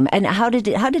game? And how did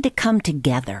it come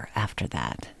together after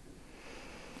that?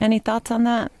 Any thoughts on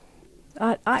that?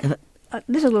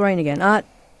 This is Lorraine again.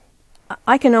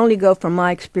 I can only go from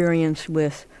my experience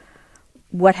with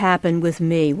what happened with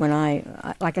me when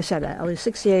like I said, I was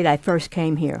 68. I first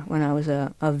came here when I was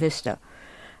a Vista.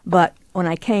 But when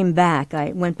I came back,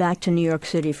 I went back to New York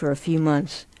City for a few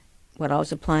months when I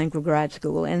was applying for grad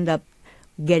school. Ended up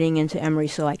getting into Emory,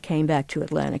 so I came back to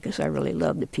Atlanta because I really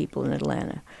loved the people in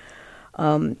Atlanta.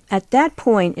 At that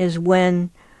point is when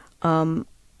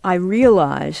I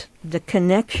realized the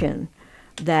connection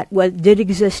that what did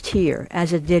exist here,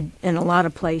 as it did in a lot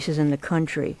of places in the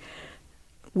country.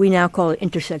 We now call it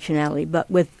intersectionality, but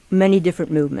with many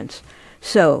different movements.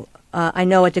 So I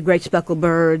know at the Great Speckled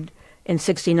Bird in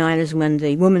 '69 is when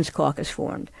the Women's Caucus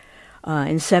formed.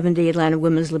 In '70, Atlanta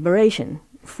Women's Liberation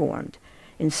formed.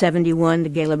 In '71, the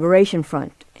Gay Liberation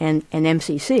Front and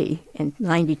MCC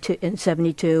in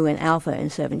 '72, and Alpha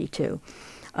in '72.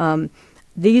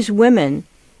 These women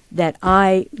that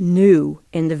I knew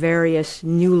in the various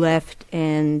New Left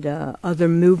and other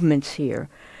movements here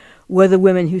were the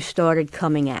women who started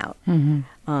coming out. And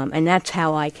that's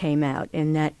how I came out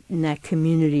in that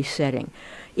community setting.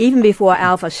 Even before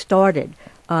Alpha started,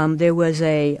 there was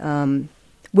a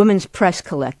women's press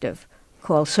collective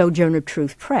called Sojourner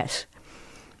Truth Press.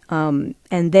 And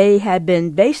they had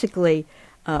been basically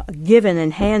given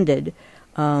and handed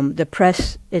the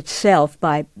press itself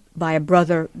by a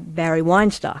brother, Barry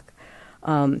Weinstock,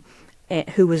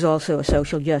 who was also a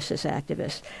social justice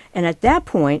activist. And at that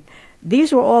point,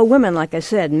 these were all women, like I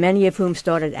said, many of whom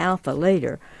started Alpha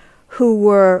later, who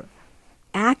were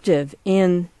active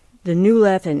in the New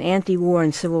Left and anti-war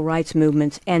and civil rights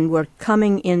movements and were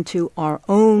coming into our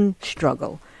own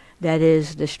struggle. That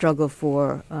is the struggle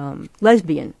for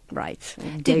lesbian rights,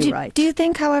 gay rights. Do you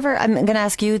think, however, I'm going to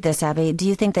ask you this, Abby, do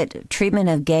you think that treatment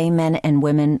of gay men and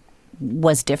women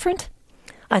was different?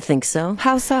 I think so.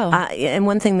 How so? And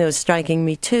one thing that was striking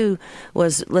me, too,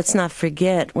 was let's not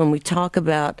forget when we talk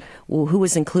about who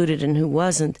was included and who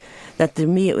wasn't, that to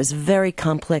me it was very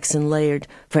complex and layered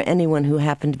for anyone who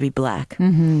happened to be black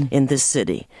in this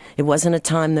city. It wasn't a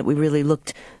time that we really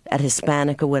looked at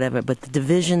Hispanic or whatever, but the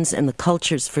divisions and the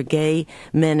cultures for gay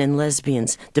men and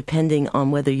lesbians, depending on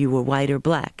whether you were white or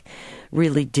black,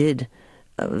 really did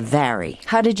vary.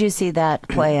 How did you see that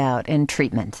play out in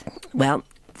treatment? Well,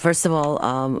 first of all,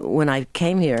 when I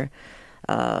came here,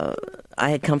 I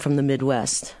had come from the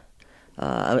Midwest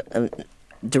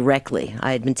directly.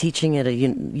 I had been teaching at a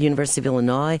University of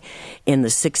Illinois in the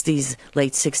 60s,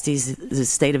 late 60s. The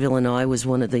state of Illinois was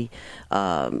one of the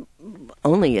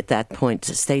only at that point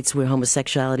states where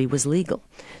homosexuality was legal.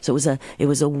 So it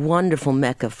was a wonderful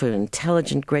mecca for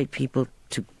intelligent, great people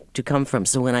to come from.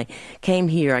 So when I came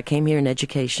here in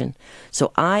education.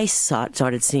 So I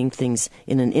started seeing things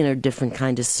in an inner, different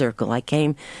kind of circle. I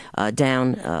came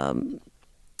down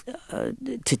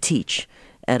to teach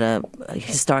at a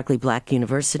historically black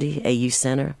university, AU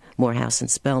Center, Morehouse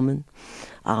and Spelman.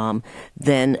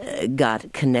 Then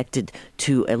got connected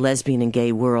to a lesbian and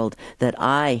gay world that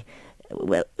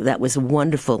was a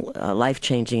wonderful,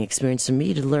 life-changing experience for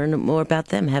me to learn more about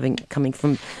them, coming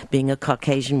from being a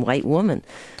Caucasian white woman.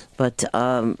 But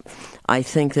I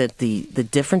think that the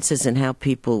differences in how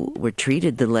people were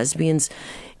treated, the lesbians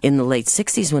in the late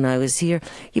 60s when I was here,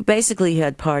 you basically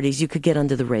had parties, you could get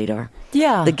under the radar.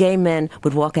 Yeah. The gay men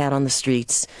would walk out on the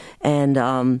streets, and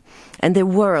there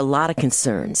were a lot of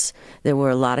concerns.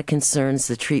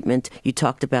 The treatment, you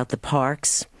talked about the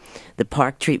parks. The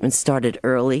park treatment started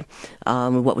early,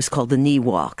 what was called the knee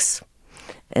walks.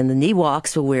 And the knee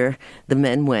walks were where the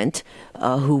men went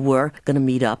who were going to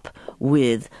meet up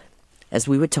with, as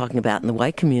we were talking about in the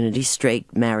white community,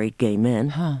 straight, married, gay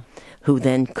men, who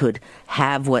then could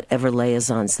have whatever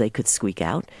liaisons they could squeak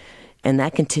out. And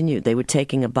that continued. They were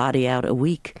taking a body out a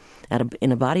week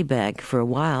in a body bag for a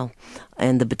while.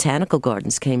 And the botanical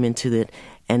gardens came into it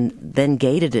and then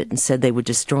gated it and said they were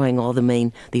destroying all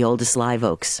the oldest live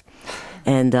oaks.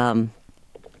 And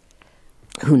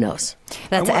who knows?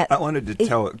 I wanted to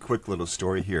tell a quick little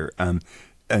story here.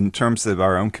 In terms of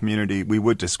our own community, we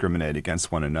would discriminate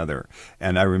against one another.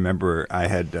 And I remember I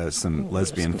had some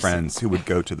lesbian friends who would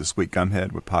go to the Sweet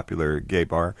Gumhead, a popular gay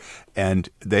bar, and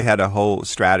they had a whole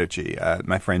strategy.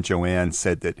 My friend Joanne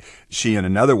said that she and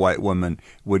another white woman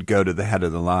would go to the head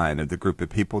of the line of the group of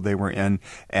people they were in,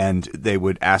 and they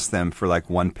would ask them for like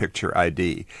one picture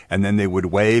ID. And then they would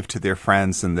wave to their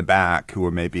friends in the back who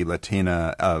were maybe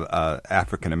Latina,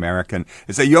 African American,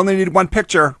 and say, "You only need one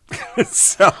picture."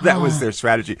 So that was their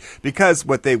strategy. Because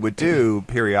what they would do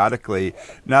periodically,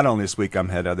 not only Sweet Gum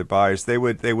had other bars, they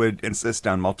would insist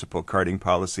on multiple carding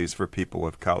policies for people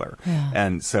of color. Yeah.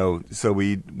 And so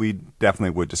we definitely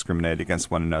would discriminate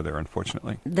against one another,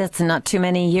 unfortunately. That's not too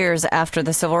many years after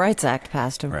the Civil Rights Act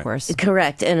passed, of course.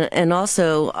 Correct. And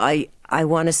also I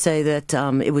want to say that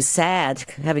it was sad,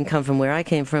 having come from where I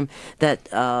came from, that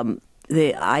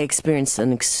I experienced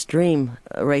an extreme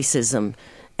racism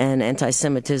and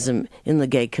anti-Semitism in the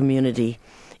gay community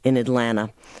in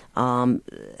Atlanta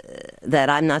that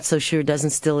I'm not so sure doesn't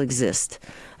still exist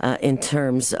in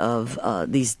terms of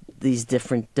these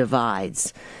different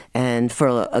divides. And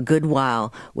for a good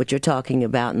while, what you're talking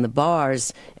about in the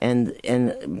bars and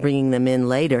bringing them in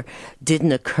later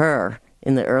didn't occur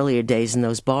in the earlier days in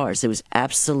those bars. There was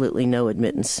absolutely no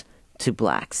admittance to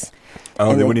blacks.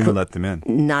 Oh, they wouldn't even let them in?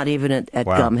 Not even at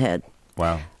Gumhead.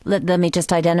 Wow. Let me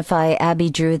just identify Abby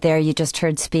Drew there. You just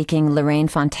heard speaking. Lorraine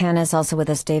Fontana is also with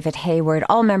us. David Hayward,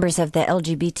 all members of the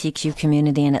LGBTQ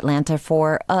community in Atlanta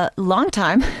for a long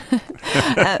time.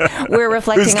 We're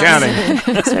reflecting on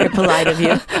it's very polite of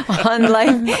you. on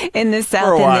life in the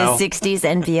South in the 60s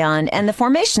and beyond, and the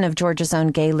formation of Georgia's own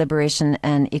gay liberation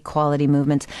and equality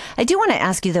movements. I do want to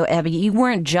ask you, though, Abby, you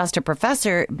weren't just a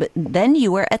professor, but then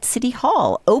you were at City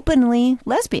Hall, openly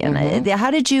lesbian. Mm-hmm.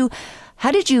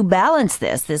 How did you balance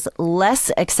this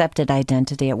less accepted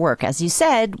identity at work? As you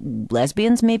said,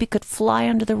 lesbians maybe could fly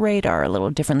under the radar a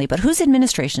little differently, but whose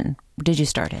administration did you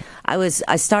start in? I was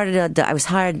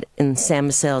hired in Sam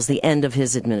Massell's, the end of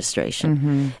his administration.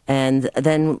 Mm-hmm. And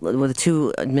then with the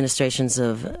two administrations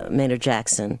of Maynard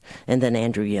Jackson and then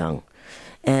Andrew Young.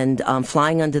 And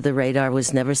flying under the radar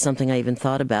was never something I even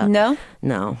thought about. No?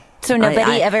 No. So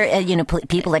nobody ever,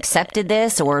 people accepted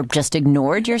this or just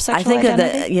ignored your sexual identity?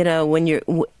 I think that,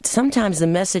 when sometimes the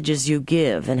messages you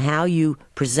give and how you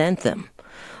present them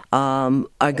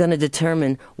are going to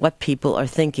determine what people are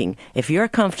thinking. If you're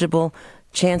comfortable,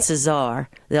 chances are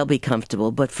they'll be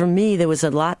comfortable. But for me, there was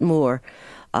a lot more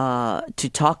to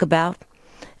talk about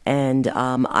And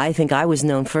I think I was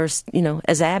known first,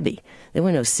 as Abby. There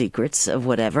were no secrets of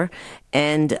whatever.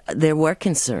 And there were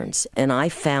concerns. And I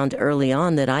found early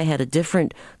on that I had a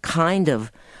different kind of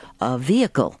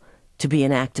vehicle to be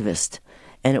an activist.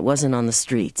 And it wasn't on the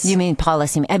streets. You mean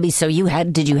policy, Abby? So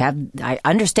I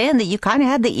understand that you kind of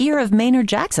had the ear of Maynard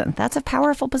Jackson. That's a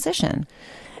powerful position.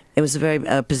 It was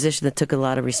a position that took a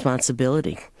lot of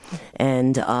responsibility.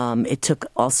 And it took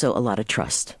also a lot of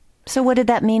trust. So what did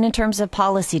that mean in terms of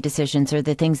policy decisions, or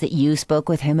the things that you spoke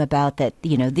with him about that,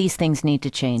 these things need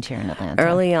to change here in Atlanta?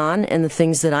 Early on, and the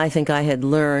things that I think I had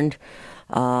learned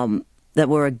that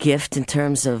were a gift in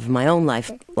terms of my own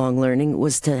lifelong learning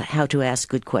was how to ask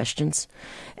good questions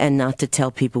and not to tell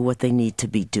people what they need to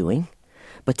be doing,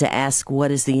 but to ask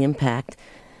what is the impact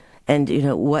and,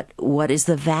 what is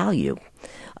the value.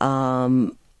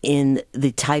 In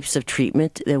the types of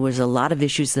treatment, there was a lot of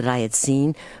issues that I had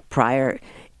seen prior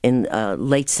in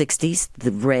late 60s,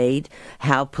 the raid,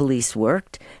 how police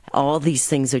worked. All these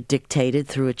things are dictated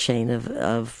through a chain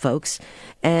of folks.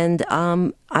 And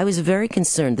I was very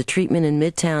concerned. The treatment in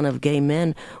Midtown of gay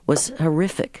men was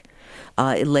horrific.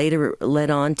 It later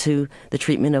led on to the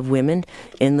treatment of women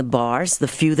in the bars, the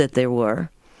few that there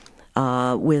were,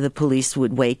 where the police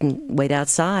would wait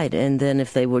outside. And then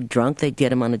if they were drunk, they'd get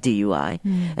them on a DUI.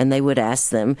 And they would ask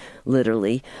them,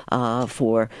 literally,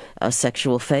 for a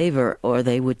sexual favor, or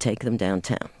they would take them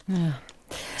downtown. Yeah.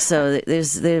 So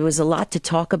there was a lot to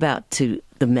talk about to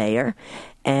the mayor,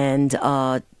 and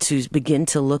to begin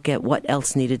to look at what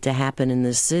else needed to happen in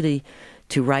this city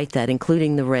to right that,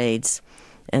 including the raids.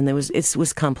 And it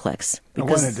was complex. I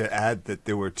wanted to add that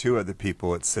there were two other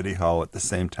people at City Hall at the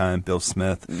same time. Bill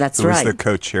Smith, that's who right, was the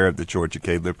co-chair of the Georgia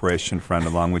Gay Liberation Front,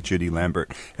 along with Judy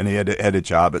Lambert, and he had a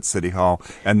job at City Hall.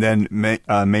 And then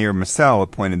Mayor Massell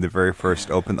appointed the very first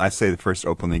the first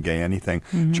openly gay anything,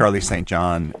 Charlie St.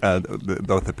 John,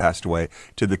 both have passed away,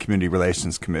 to the Community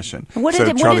Relations Commission. What did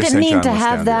it mean to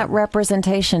have that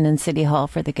representation in City Hall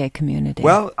for the gay community?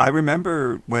 Well, I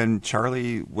remember when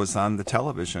Charlie was on the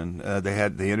television,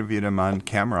 they interviewed him on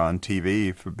camera on TV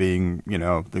for being,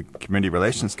 the Community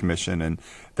Relations Commission, and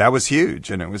that was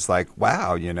huge. And it was like,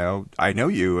 wow, I know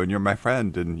you, and you're my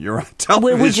friend, and you're on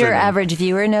television. Would your average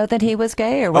viewer know that he was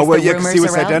gay, or was because he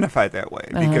was around? Identified that way,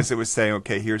 because it was saying,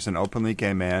 okay, here's an openly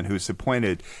gay man who's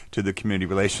appointed to the Community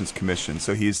Relations Commission.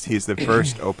 So he's the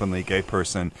first openly gay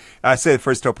person. I say the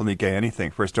first openly gay anything,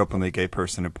 first openly gay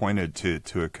person appointed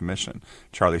to a commission,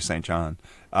 Charlie St. John.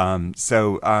 And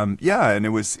it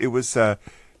was.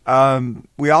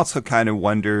 We also kind of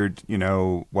wondered,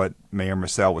 what Mayor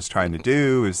Massell was trying to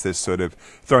do. Is this sort of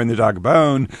throwing the dog a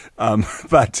bone?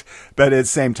 But at the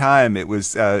same time, it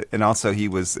was, and also he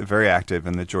was very active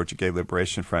in the Georgia Gay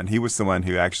Liberation Front. He was the one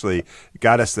who actually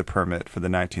got us the permit for the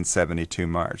 1972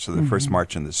 march, so the first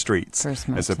march in the streets,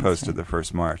 as opposed to the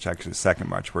first march, actually the second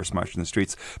march, first march in the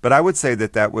streets. But I would say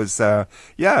that was,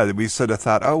 we sort of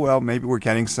thought, oh, well, maybe we're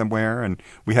getting somewhere, and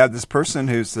we have this person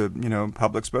who's the,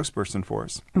 public spokesperson for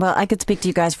us. Well, I could speak to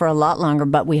you guys for a lot longer,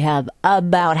 but we have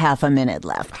about half a minute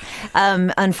left.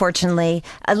 Unfortunately,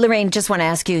 Lorraine, just want to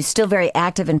ask you, still very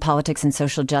active in politics and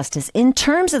social justice. In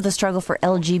terms of the struggle for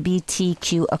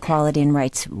LGBTQ equality and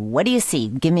rights, what do you see?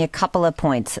 Give me a couple of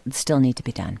points that still need to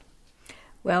be done.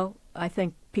 Well, I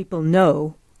think people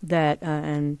know that,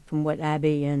 and from what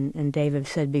Abby and Dave have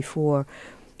said before,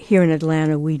 here in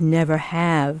Atlanta, we never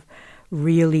have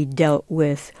really dealt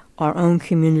with our own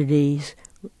communities'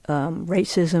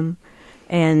 racism,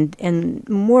 and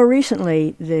more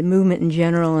recently, the movement in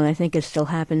general, and I think it still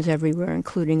happens everywhere,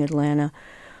 including Atlanta,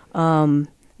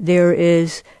 there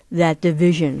is that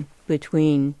division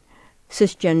between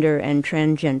cisgender and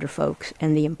transgender folks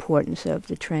and the importance of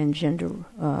the transgender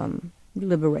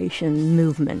liberation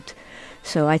movement.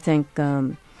 So I think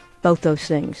both those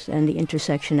things, and the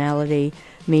intersectionality,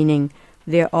 meaning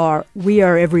we are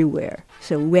everywhere.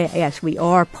 So we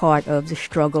are part of the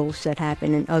struggles that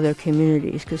happen in other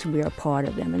communities because we are part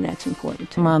of them, and that's important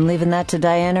too. Well, I'm leaving that to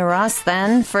Diana Ross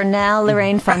then. For now,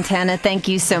 Lorraine Fontana, thank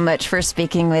you so much for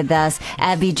speaking with us.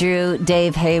 Abby Drew,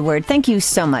 Dave Hayward, thank you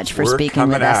so much for speaking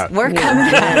with us. We're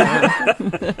coming out.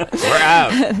 We're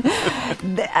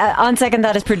out. On Second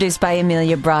Thought is produced by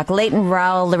Amelia Brock, Leighton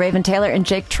Rowell, LaRaven Taylor, and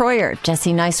Jake Troyer.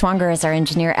 Jesse Neiswanger is our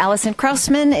engineer. Allison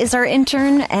Krausman is our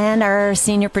intern, and our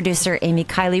senior producer, Amy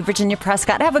Kiley. Virginia Prescott.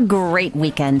 Have a great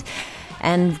weekend,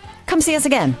 and come see us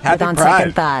again Happy with On Pride.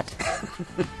 Second Thought.